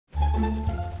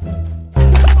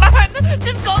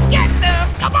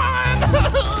Come on!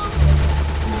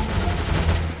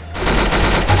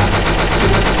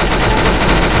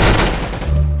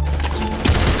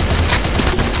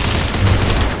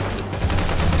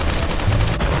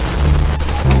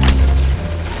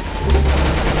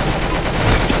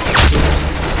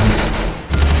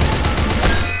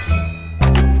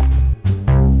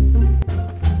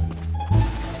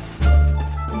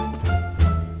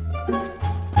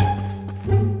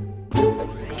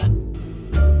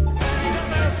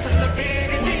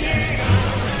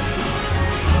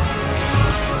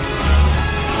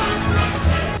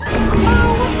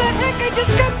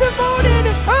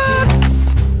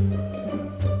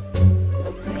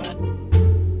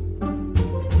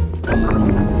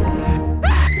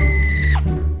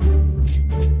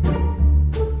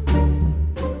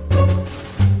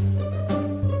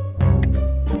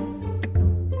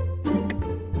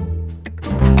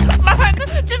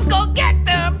 Just go get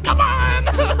them! Come on!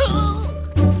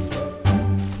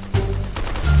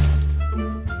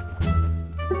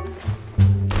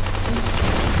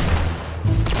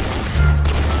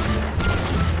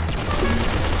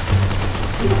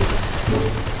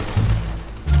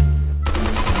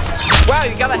 Wow,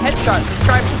 you got a headshot.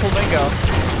 Subscribe to Flamingo.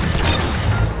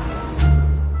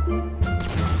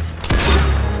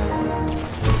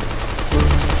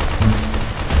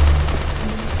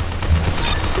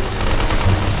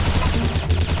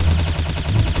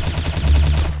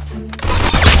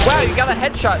 Wow, you got a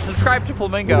headshot. Subscribe to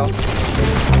Flamingo.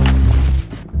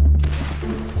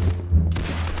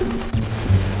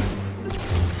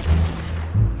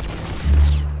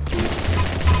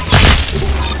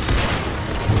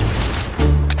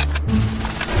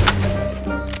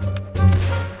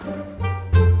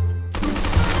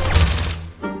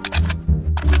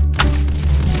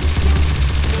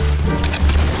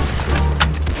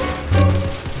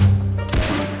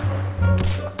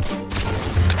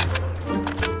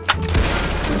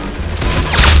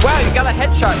 Wow, you got a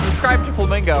headshot. Subscribe to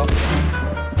Flamingo.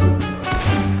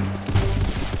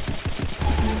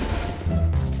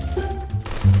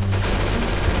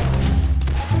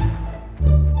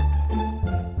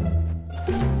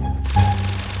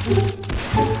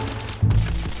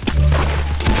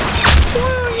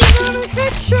 Wow, you got a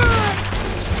headshot.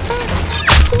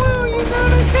 Wow, you got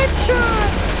a headshot.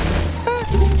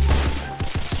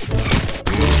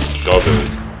 Stop it.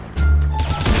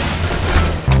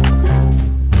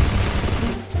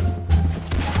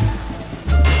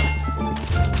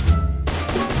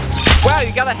 Wow,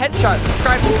 you got a headshot.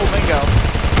 Subscribe to Flamingo.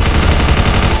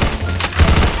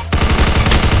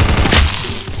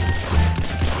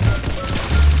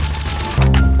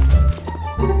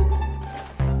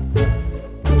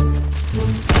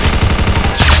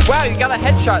 Wow, you got a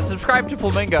headshot. Subscribe to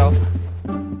Flamingo.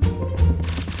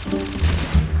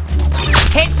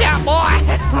 Headshot, boy!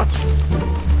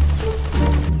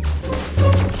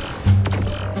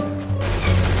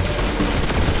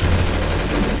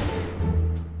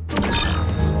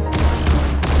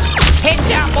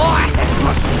 Headshot, boy!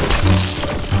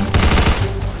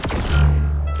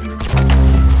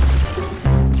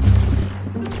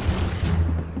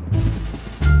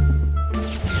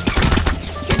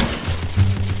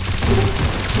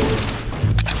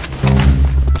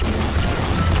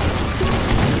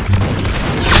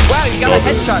 Wow, you got a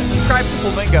headshot. Subscribe to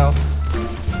Flamingo.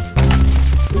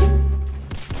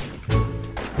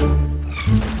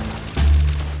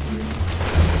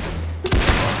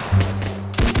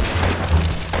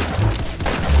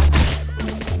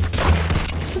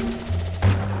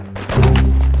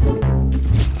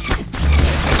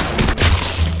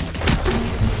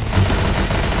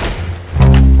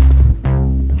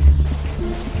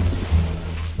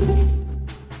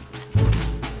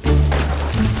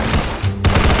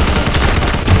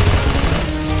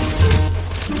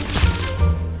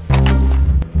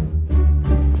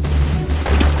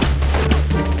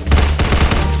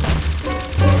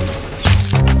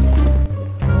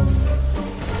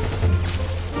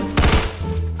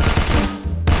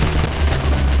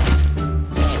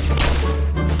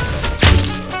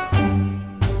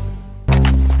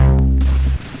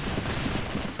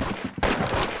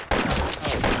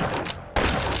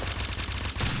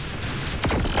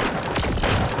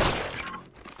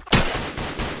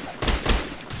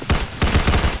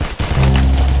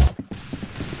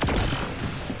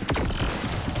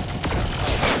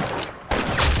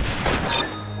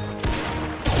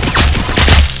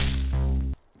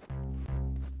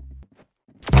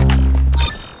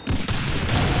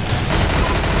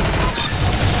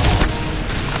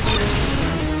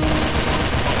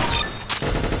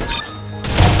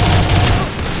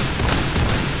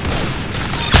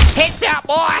 Headshot,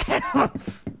 boy!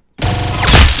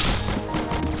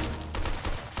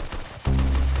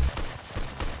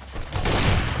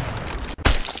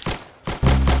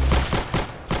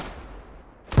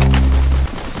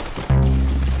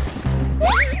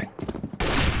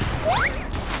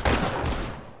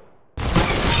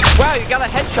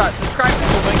 headshot. Subscribe to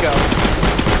Flamingo.